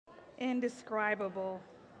indescribable,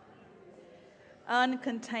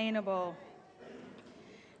 uncontainable.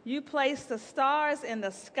 You place the stars in the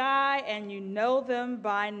sky and you know them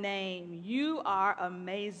by name. You are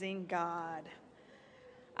amazing, God.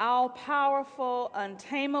 All-powerful,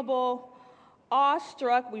 untamable,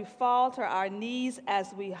 awestruck, we fall to our knees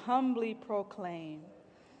as we humbly proclaim,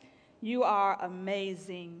 you are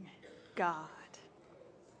amazing, God.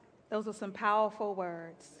 Those are some powerful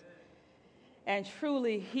words. And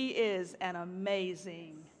truly, he is an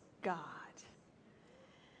amazing God.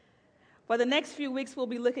 For the next few weeks, we'll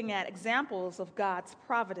be looking at examples of God's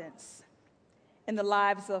providence in the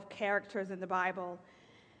lives of characters in the Bible,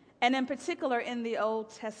 and in particular in the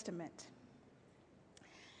Old Testament.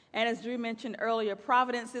 And as Drew mentioned earlier,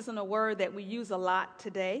 providence isn't a word that we use a lot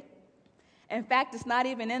today. In fact, it's not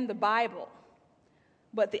even in the Bible,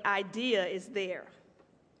 but the idea is there.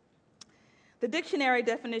 The dictionary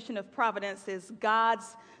definition of providence is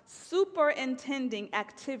God's superintending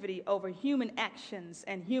activity over human actions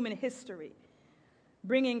and human history,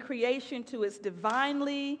 bringing creation to its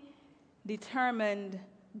divinely determined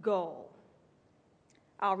goal.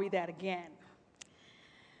 I'll read that again.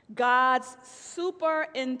 God's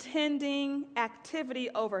superintending activity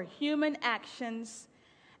over human actions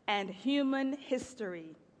and human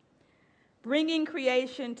history, bringing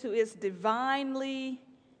creation to its divinely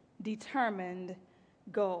determined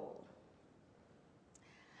goal.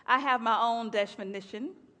 I have my own definition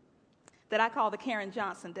that I call the Karen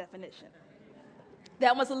Johnson definition.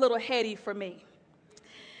 That was a little heady for me.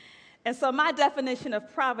 And so my definition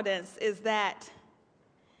of providence is that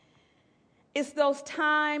it's those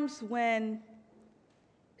times when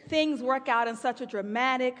things work out in such a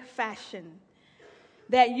dramatic fashion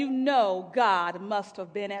that you know God must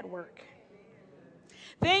have been at work.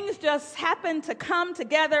 Things just happen to come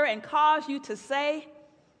together and cause you to say,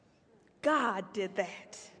 God did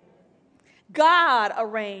that. God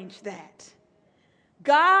arranged that.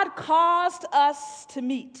 God caused us to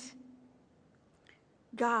meet.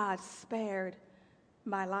 God spared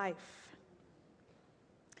my life.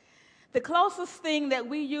 The closest thing that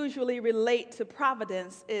we usually relate to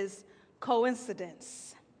providence is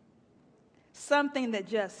coincidence. Something that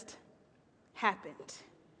just happened.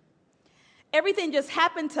 Everything just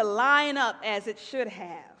happened to line up as it should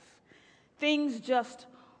have. Things just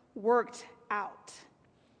worked out.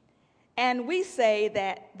 And we say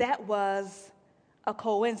that that was a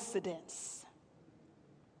coincidence.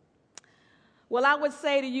 Well, I would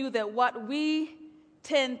say to you that what we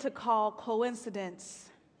tend to call coincidence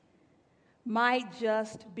might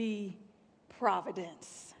just be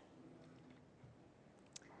providence.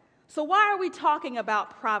 So why are we talking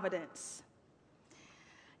about providence?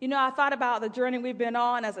 You know, I thought about the journey we've been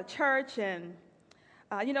on as a church, and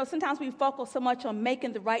sometimes we focus so much on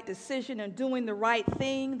making the right decision and doing the right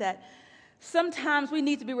thing that sometimes we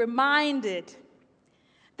need to be reminded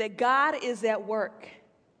that God is at work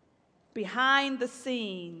behind the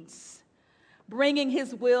scenes, bringing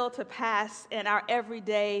his will to pass in our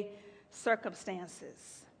everyday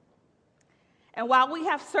circumstances. And while we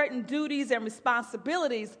have certain duties and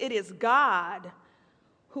responsibilities, it is God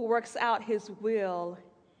who works out his will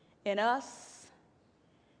in us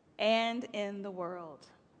and in the world.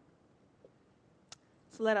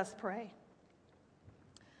 So let us pray.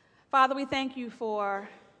 Father, we thank you for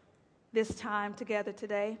this time together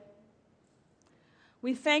today.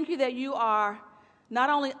 We thank you that you are not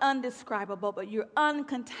only undescribable, but you're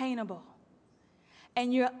uncontainable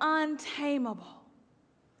and you're untamable.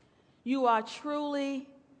 You are truly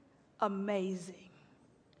amazing.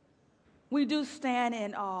 We do stand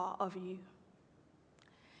in awe of you.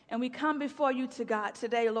 And we come before you to God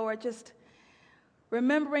today, Lord, just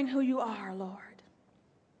remembering who you are, Lord.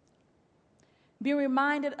 Be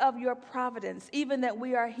reminded of your providence, even that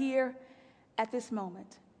we are here at this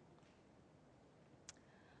moment.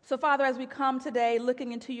 So, Father, as we come today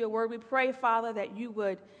looking into your word, we pray, Father, that you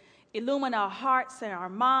would illumine our hearts and our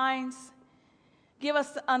minds. Give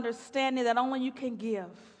us the understanding that only you can give.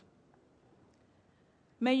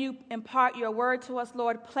 May you impart your word to us,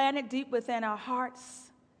 Lord. Plant it deep within our hearts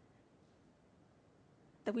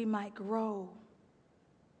that we might grow,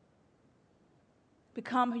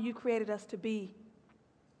 become who you created us to be,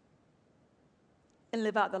 and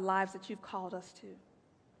live out the lives that you've called us to.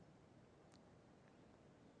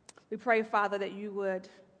 We pray, Father, that you would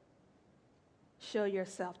show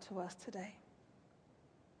yourself to us today.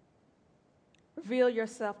 Reveal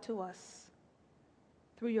yourself to us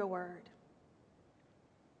through your word.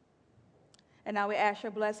 And now we ask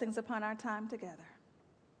your blessings upon our time together.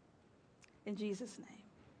 In Jesus'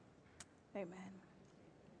 name, amen.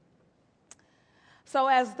 So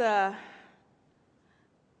as the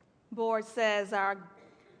board says our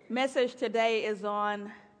message today is on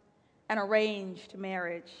an arranged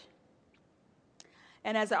marriage.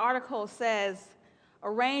 And as the article says,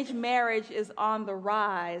 arranged marriage is on the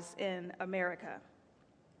rise in America.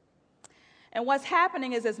 And what's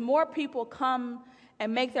happening is as more people come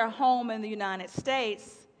and make their home in the United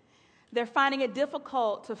States, they're finding it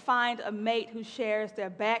difficult to find a mate who shares their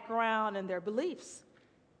background and their beliefs.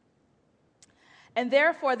 And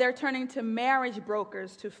therefore, they're turning to marriage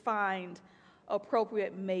brokers to find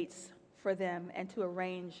appropriate mates for them and to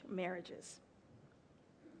arrange marriages.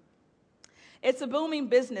 It's a booming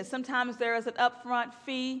business. Sometimes there is an upfront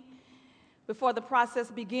fee before the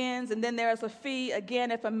process begins, and then there is a fee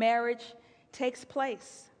again if a marriage takes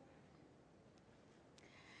place.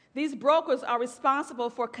 These brokers are responsible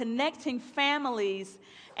for connecting families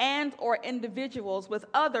and or individuals with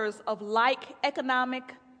others of like economic,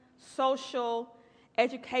 social,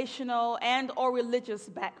 educational, and or religious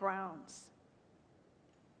backgrounds.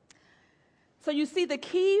 So you see, the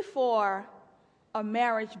key for a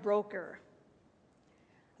marriage broker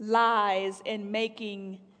lies in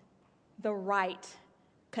making the right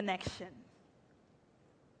connection.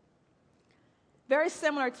 Very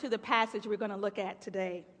similar to the passage we're going to look at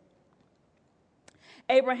today.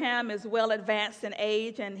 Abraham is well advanced in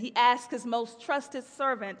age, and he asks his most trusted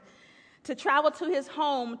servant to travel to his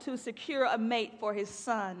home to secure a mate for his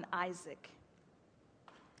son, Isaac.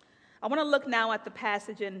 I want to look now at the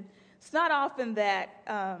passage, and it's not often that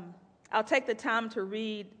I'll take the time to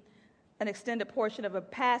read an extended portion of a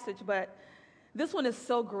passage, but this one is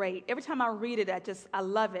so great. Every time I read it, I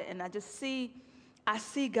love it, and I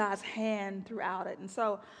see God's hand throughout it. And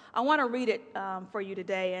so I want to read it for you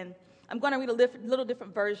today, and I'm going to read a little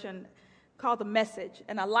different version called The Message,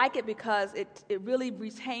 and I like it because it really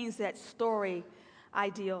retains that story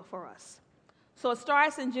ideal for us. So it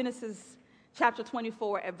starts in Genesis chapter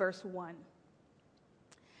 24 at verse 1.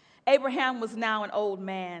 Abraham was now an old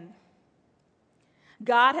man.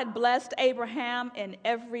 God had blessed Abraham in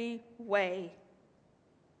every way.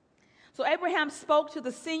 So Abraham spoke to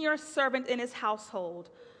the senior servant in his household,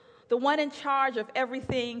 the one in charge of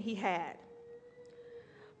everything he had.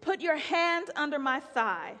 Put your hand under my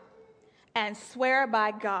thigh and swear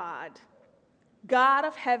by God, God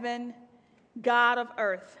of heaven, God of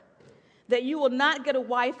earth, that you will not get a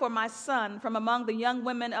wife for my son from among the young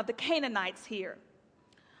women of the Canaanites here,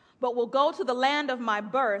 but will go to the land of my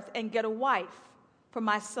birth and get a wife for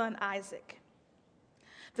my son Isaac.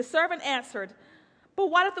 The servant answered, but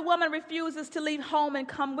what if the woman refuses to leave home and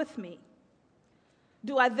come with me?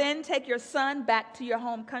 Do I then take your son back to your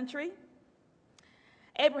home country?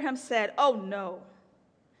 Abraham said, oh no,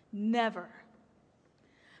 never.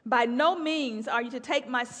 By no means are you to take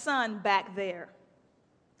my son back there.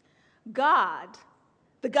 God,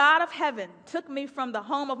 the God of heaven, took me from the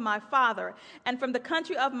home of my father and from the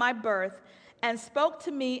country of my birth and spoke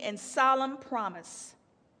to me in solemn promise.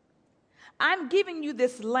 I'm giving you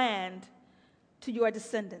this land to your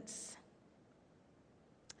descendants.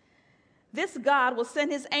 This God will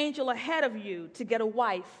send his angel ahead of you to get a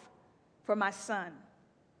wife for my son.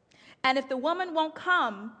 And if the woman won't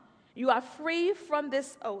come, you are free from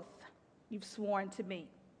this oath you've sworn to me.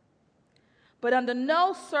 But under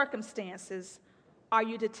no circumstances are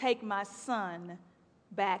you to take my son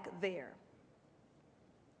back there.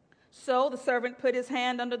 So the servant put his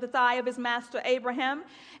hand under the thigh of his master Abraham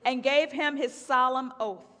and gave him his solemn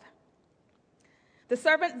oath. The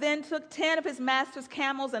servant then took 10 of his master's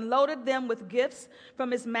camels and loaded them with gifts from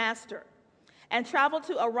his master and traveled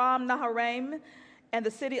to Aram Naharaim and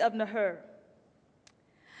the city of Nahor.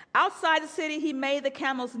 Outside the city, he made the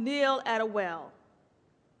camels kneel at a well.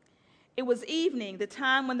 It was evening, the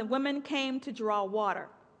time when the women came to draw water.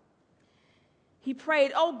 He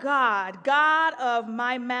prayed, "O God, God of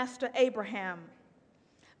my master Abraham,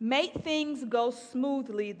 make things go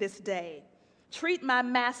smoothly this day. Treat my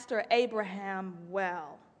master Abraham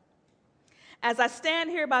well. As I stand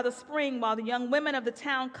here by the spring while the young women of the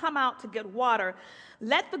town come out to get water,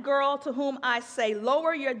 let the girl to whom I say,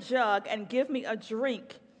 'Lower your jug and give me a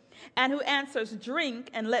drink,' and who answers, 'Drink,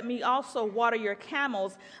 and let me also water your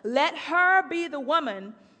camels,' let her be the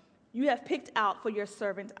woman you have picked out for your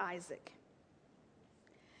servant Isaac.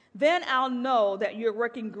 Then I'll know that you're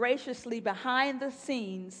working graciously behind the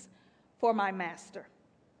scenes for my master."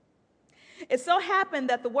 It so happened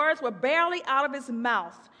that the words were barely out of his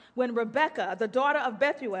mouth when Rebekah, the daughter of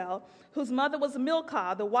Bethuel, whose mother was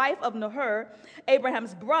Milcah, the wife of Nahor,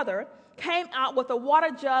 Abraham's brother, came out with a water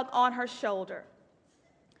jug on her shoulder.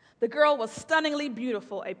 The girl was stunningly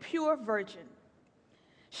beautiful, a pure virgin.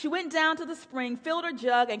 She went down to the spring, filled her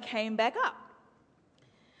jug, and came back up.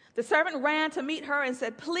 The servant ran to meet her and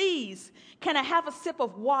said, "Please, can I have a sip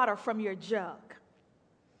of water from your jug?"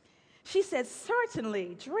 She said,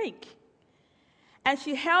 "Certainly, drink." And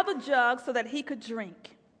she held the jug so that he could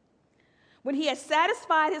drink. When he had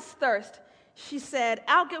satisfied his thirst, she said,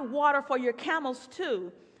 "I'll get water for your camels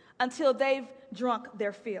too, until they've drunk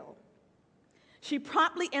their fill." She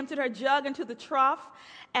promptly emptied her jug into the trough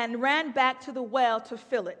and ran back to the well to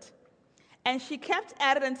fill it. And she kept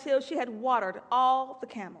at it until she had watered all the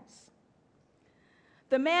camels.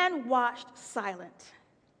 The man watched silent.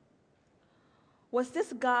 Was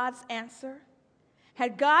this God's answer?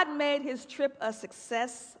 Had God made his trip a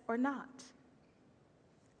success or not?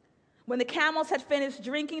 When the camels had finished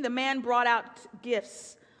drinking, the man brought out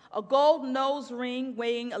gifts: a gold nose ring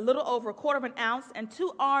weighing a little over a quarter of an ounce and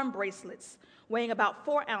 2 arm bracelets weighing about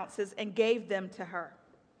 4 ounces, and gave them to her.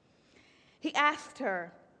 He asked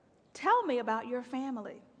her, "Tell me about your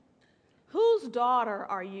family. Whose daughter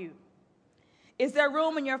are you? Is there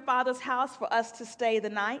room in your father's house for us to stay the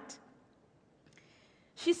night?"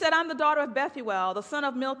 She said, "I'm the daughter of Bethuel, the son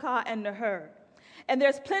of Milcah and Nahur, and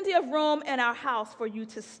there's plenty of room in our house for you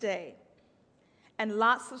to stay, and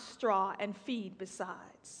lots of straw and feed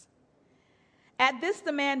besides." At this,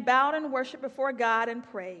 the man bowed and worshiped before God and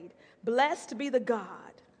prayed, "Blessed be the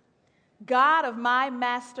God of my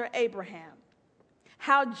master Abraham.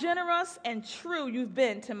 How generous and true you've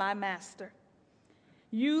been to my master.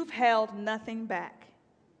 You've held nothing back.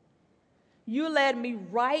 You led me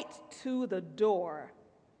right to the door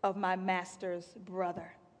of my master's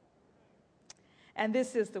brother." And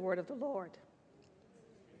this is the word of the Lord.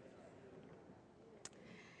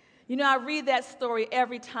 You know, I read that story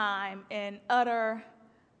every time in utter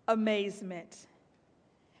amazement.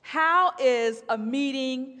 How is a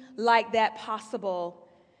meeting like that possible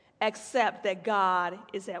except that God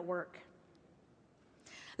is at work?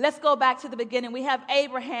 Let's go back to the beginning. We have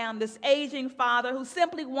Abraham, this aging father who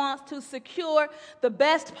simply wants to secure the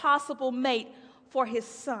best possible mate for his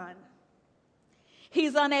son.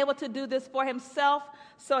 He's unable to do this for himself,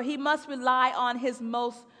 so he must rely on his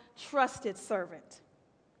most trusted servant.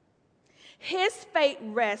 His fate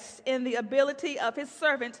rests in the ability of his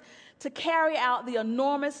servant to carry out the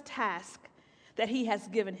enormous task that he has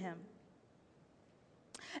given him.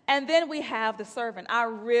 And then we have the servant. I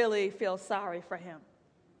really feel sorry for him.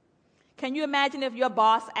 Can you imagine if your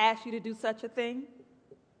boss asked you to do such a thing?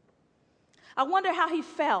 I wonder how he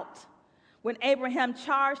felt when Abraham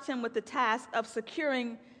charged him with the task of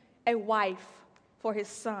securing a wife for his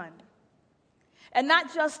son. And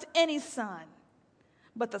not just any son,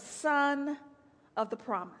 but the son of the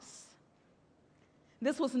promise.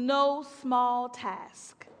 This was no small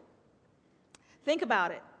task. Think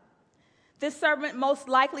about it. This servant most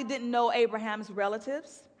likely didn't know Abraham's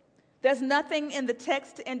relatives. There's nothing in the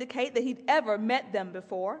text to indicate that he'd ever met them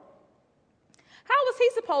before. How was he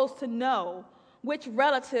supposed to know which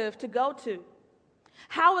relative to go to?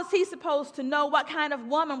 How was he supposed to know what kind of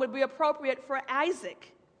woman would be appropriate for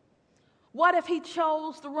Isaac? What if he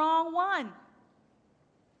chose the wrong one?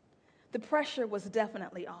 The pressure was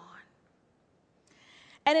definitely on.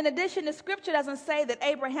 And in addition, the scripture doesn't say that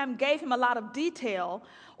Abraham gave him a lot of detail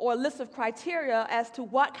or a list of criteria as to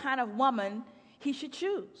what kind of woman he should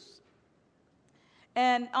choose.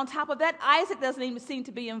 And on top of that, Isaac doesn't even seem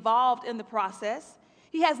to be involved in the process.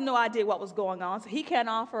 He has no idea what was going on, so he can't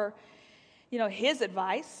offer, his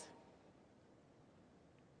advice.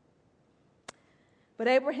 But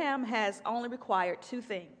Abraham has only required 2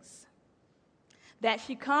 things: that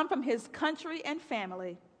she come from his country and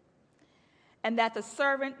family, and that the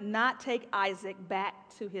servant not take Isaac back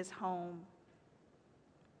to his home.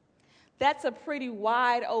 That's a pretty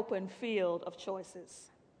wide open field of choices.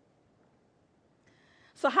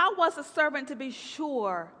 So how was the servant to be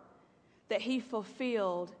sure that he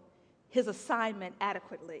fulfilled his assignment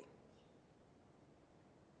adequately?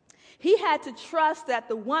 He had to trust that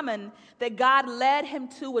the woman that God led him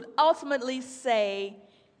to would ultimately say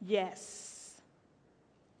yes.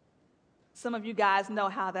 Some of you guys know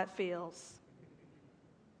how that feels.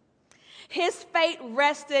 His fate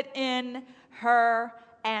rested in her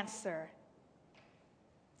answer.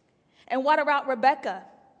 And what about Rebekah?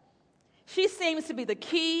 She seems to be the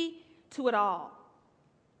key to it all.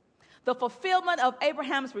 The fulfillment of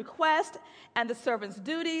Abraham's request and the servant's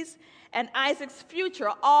duties and Isaac's future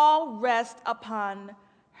all rest upon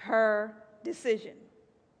her decision.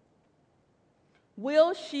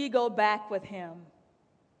 Will she go back with him?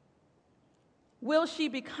 Will she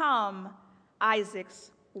become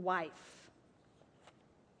Isaac's wife?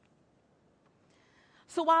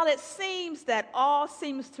 So while it seems that all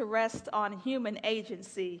seems to rest on human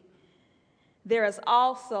agency, there is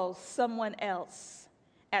also someone else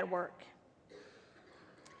at work.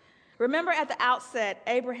 Remember at the outset,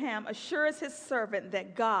 Abraham assures his servant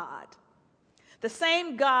that God, the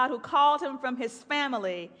same God who called him from his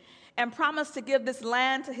family and promised to give this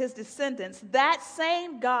land to his descendants, that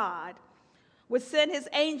same God would send his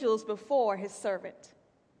angels before his servant.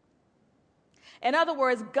 In other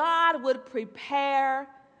words, God would prepare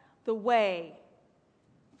the way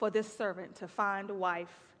for this servant to find a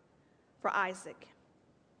wife for Isaac.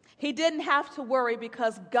 He didn't have to worry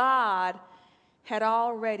because God had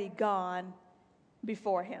already gone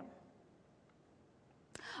before him.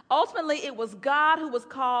 Ultimately, it was God who was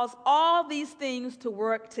caused all these things to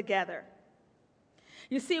work together.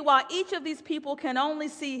 You see, while each of these people can only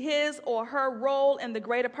see his or her role in the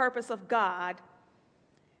greater purpose of God,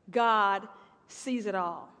 God sees it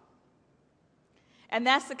all. And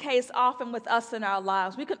that's the case often with us in our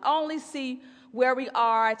lives. We can only see where we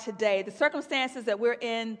are today, the circumstances that we're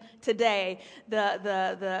in today,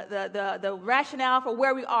 the rationale for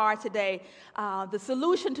where we are today, the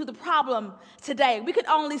solution to the problem today. We can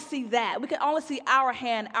only see that. We can only see our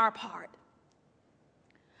hand, our part.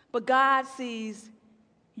 But God sees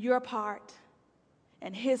your part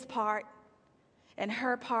and his part and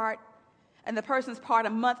her part and the person's part a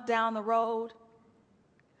month down the road.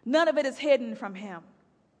 None of it is hidden from him.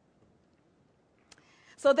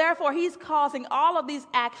 So therefore, he's causing all of these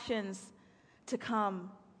actions to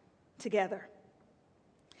come together.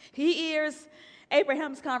 He hears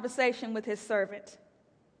Abraham's conversation with his servant.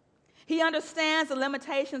 He understands the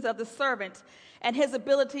limitations of the servant and his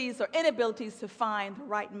abilities or inabilities to find the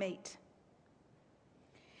right mate.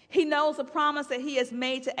 He knows the promise that he has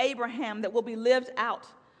made to Abraham that will be lived out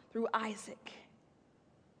through Isaac.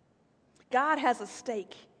 God has a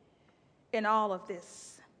stake in all of this.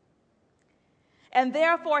 And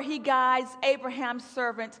therefore, he guides Abraham's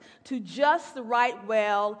servant to just the right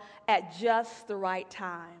well at just the right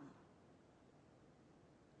time.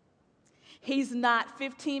 He's not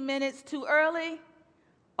 15 minutes too early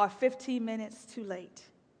or 15 minutes too late,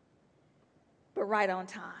 but right on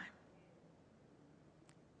time.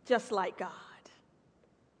 Just like God.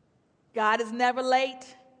 God is never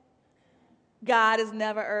late. God is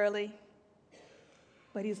never early.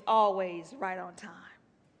 But he's always right on time.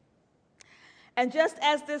 And just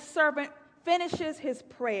as this servant finishes his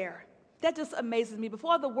prayer, that just amazes me.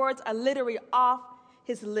 Before the words are literally off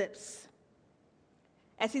his lips,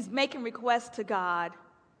 as he's making requests to God,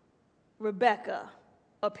 Rebekah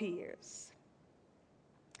appears.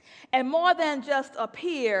 And more than just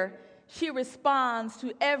appear, she responds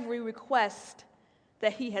to every request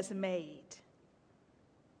that he has made.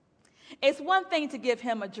 It's one thing to give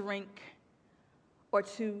him a drink or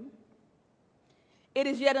two. It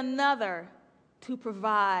is yet another to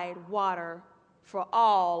provide water for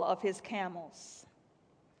all of his camels.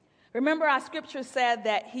 Remember, our scripture said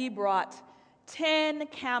that he brought 10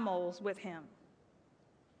 camels with him.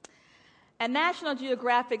 And National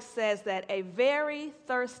Geographic says that a very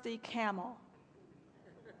thirsty camel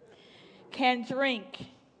can drink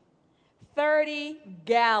 30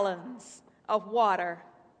 gallons of water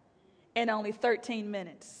in only 13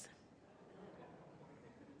 minutes.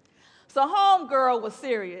 So homegirl was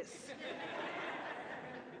serious.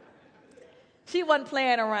 She wasn't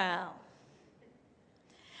playing around.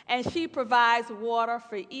 And she provides water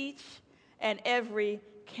for each and every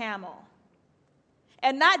camel.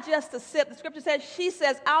 And not just a sip. The scripture says, she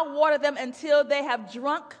says, I'll water them until they have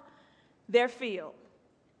drunk their fill.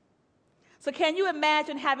 So can you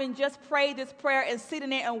imagine having just prayed this prayer and sitting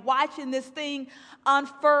there and watching this thing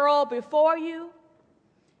unfurl before you?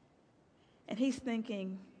 And he's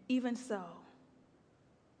thinking, even so,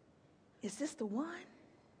 is this the one?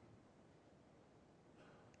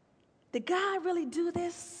 Did God really do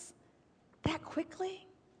this that quickly?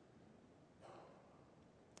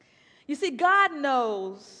 You see, God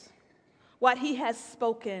knows what he has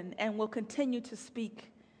spoken and will continue to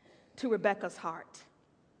speak to Rebekah's heart.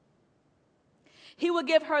 He will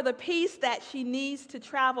give her the peace that she needs to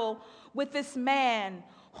travel with this man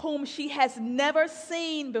whom she has never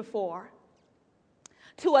seen before,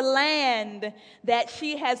 to a land that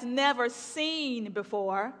she has never seen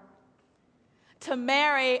before, to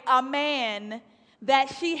marry a man that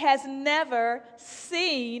she has never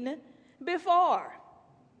seen before.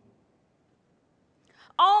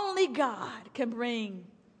 Only God can bring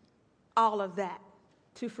all of that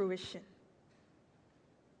to fruition.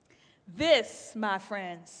 This, my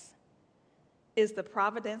friends, is the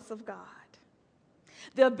providence of God.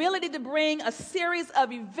 The ability to bring a series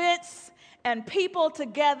of events and people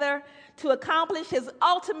together to accomplish his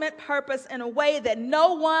ultimate purpose in a way that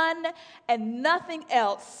no one and nothing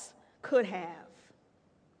else could have.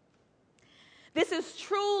 This is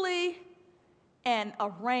truly an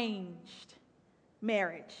arranged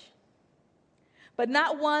marriage, but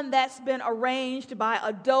not one that's been arranged by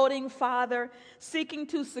a doting father seeking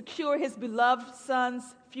to secure his beloved son's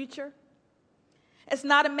future. It's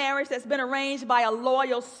not a marriage that's been arranged by a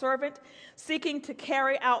loyal servant seeking to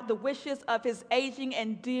carry out the wishes of his aging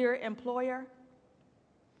and dear employer.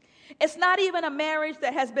 It's not even a marriage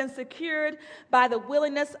that has been secured by the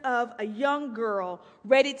willingness of a young girl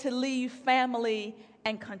ready to leave family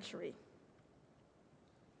and country.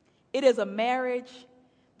 It is a marriage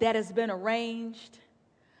that has been arranged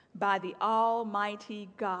by the Almighty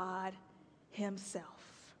God Himself.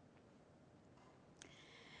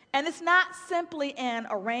 And it's not simply an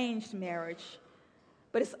arranged marriage,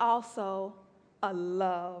 but it's also a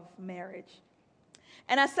love marriage.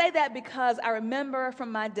 And I say that because I remember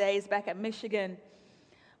from my days back at Michigan,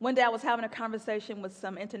 one day I was having a conversation with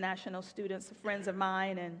some international students, friends of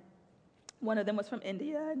mine, and one of them was from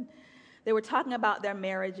India, and they were talking about their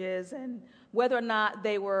marriages and whether or not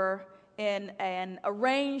they were in an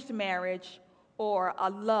arranged marriage or a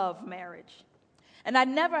love marriage. And I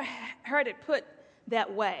never heard it put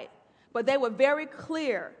that way, but they were very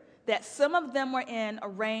clear that some of them were in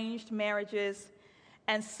arranged marriages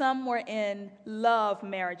and some were in love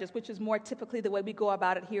marriages, which is more typically the way we go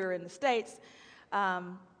about it here in the States.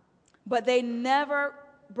 But they never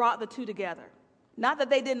brought the two together. Not that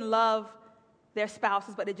they didn't love their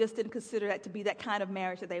spouses, but they just didn't consider that to be that kind of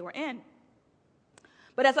marriage that they were in.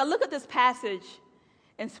 But as I look at this passage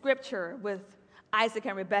in Scripture with Isaac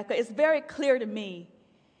and Rebekah, it's very clear to me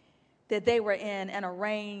that they were in an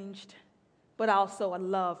arranged but also a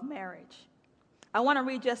love marriage. I want to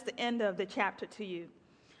read just the end of the chapter to you,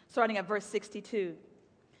 starting at verse 62. It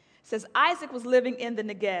says, Isaac was living in the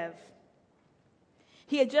Negev.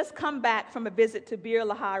 He had just come back from a visit to Beer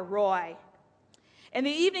Lahai Roi. In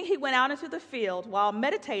the evening, he went out into the field. While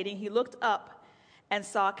meditating, he looked up and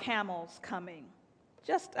saw camels coming.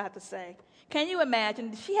 Just, I have to say, can you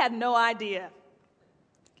imagine? She had no idea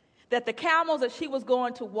that the camels that she was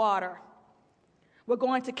going to water were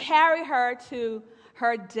going to carry her to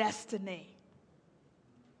her destiny.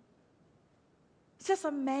 It's just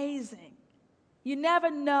amazing. You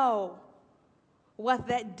never know what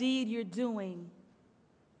that deed you're doing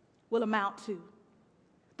will amount to.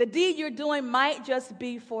 The deed you're doing might just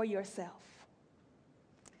be for yourself.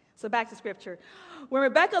 So back to Scripture. When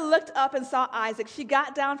Rebekah looked up and saw Isaac, she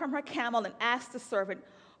got down from her camel and asked the servant,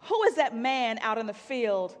 "Who is that man out in the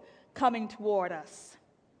field coming toward us?"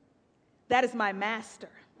 "That is my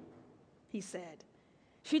master," he said.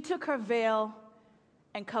 She took her veil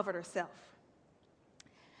and covered herself.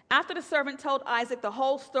 After the servant told Isaac the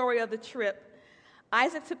whole story of the trip,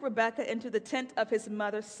 Isaac took Rebekah into the tent of his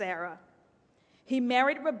mother Sarah. He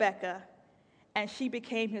married Rebekah, and she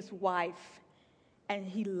became his wife, and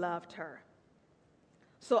he loved her.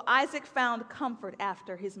 So Isaac found comfort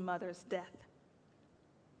after his mother's death.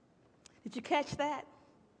 Did you catch that?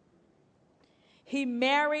 He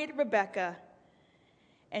married Rebekah,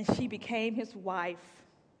 and she became his wife,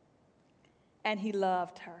 and he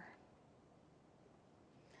loved her.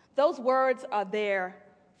 Those words are there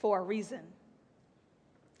for a reason.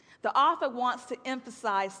 The author wants to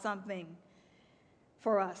emphasize something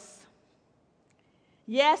for us.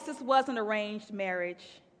 Yes, this was an arranged marriage,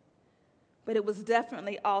 but it was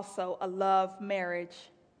definitely also a love marriage.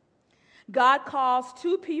 God calls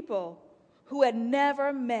two people who had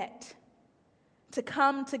never met to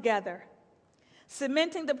come together,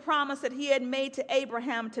 cementing the promise that he had made to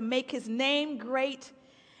Abraham to make his name great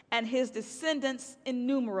and his descendants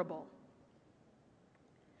innumerable.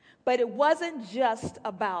 But it wasn't just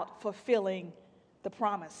about fulfilling the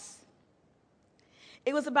promise.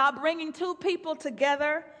 It was about bringing two people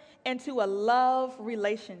together into a love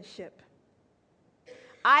relationship.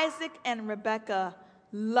 Isaac and Rebekah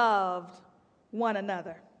loved one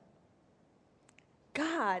another.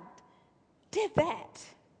 God did that.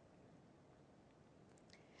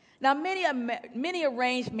 Now, many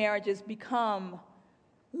arranged marriages become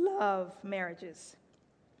love marriages.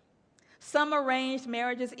 Some arranged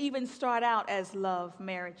marriages even start out as love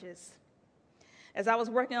marriages. As I was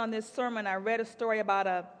working on this sermon, I read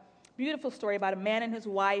a beautiful story about a man and his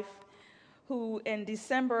wife who in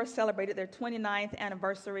December celebrated their 29th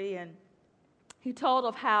anniversary. And he told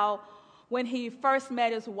of how when he first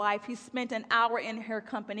met his wife, he spent an hour in her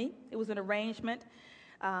company. It was an arrangement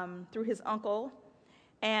through his uncle.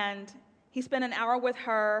 And he spent an hour with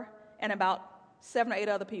her and about 7 or 8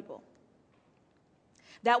 other people.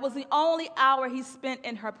 That was the only hour he spent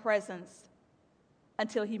in her presence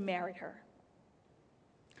until he married her.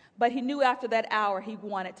 But he knew after that hour he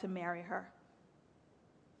wanted to marry her.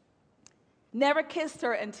 never kissed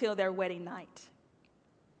her until their wedding night.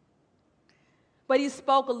 But he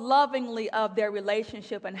spoke lovingly of their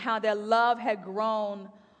relationship and how their love had grown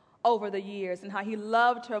over the years and how he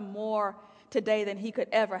loved her more today than he could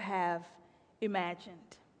ever have imagined.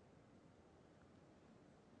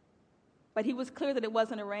 But he was clear that it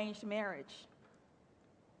was an arranged marriage.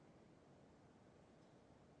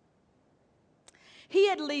 He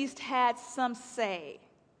at least had some say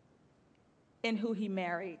in who he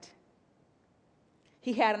married.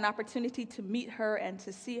 He had an opportunity to meet her and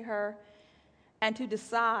to see her and to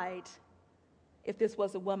decide if this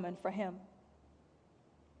was a woman for him.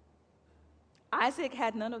 Isaac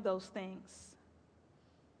had none of those things.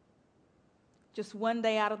 Just one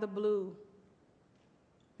day out of the blue,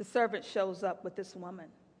 the servant shows up with this woman.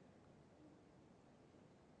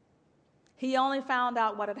 He only found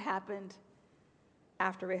out what had happened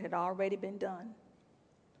after it had already been done.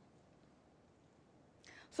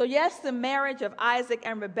 So yes, the marriage of Isaac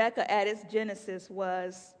and Rebekah at its genesis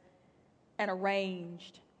was an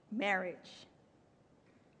arranged marriage.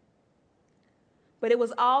 But it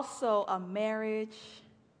was also a marriage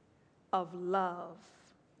of love,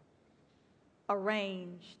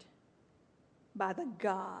 arranged by the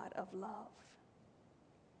God of love.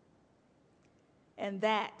 And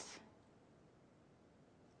that,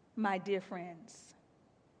 my dear friends,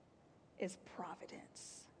 is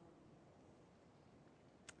providence.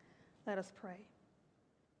 Let us pray.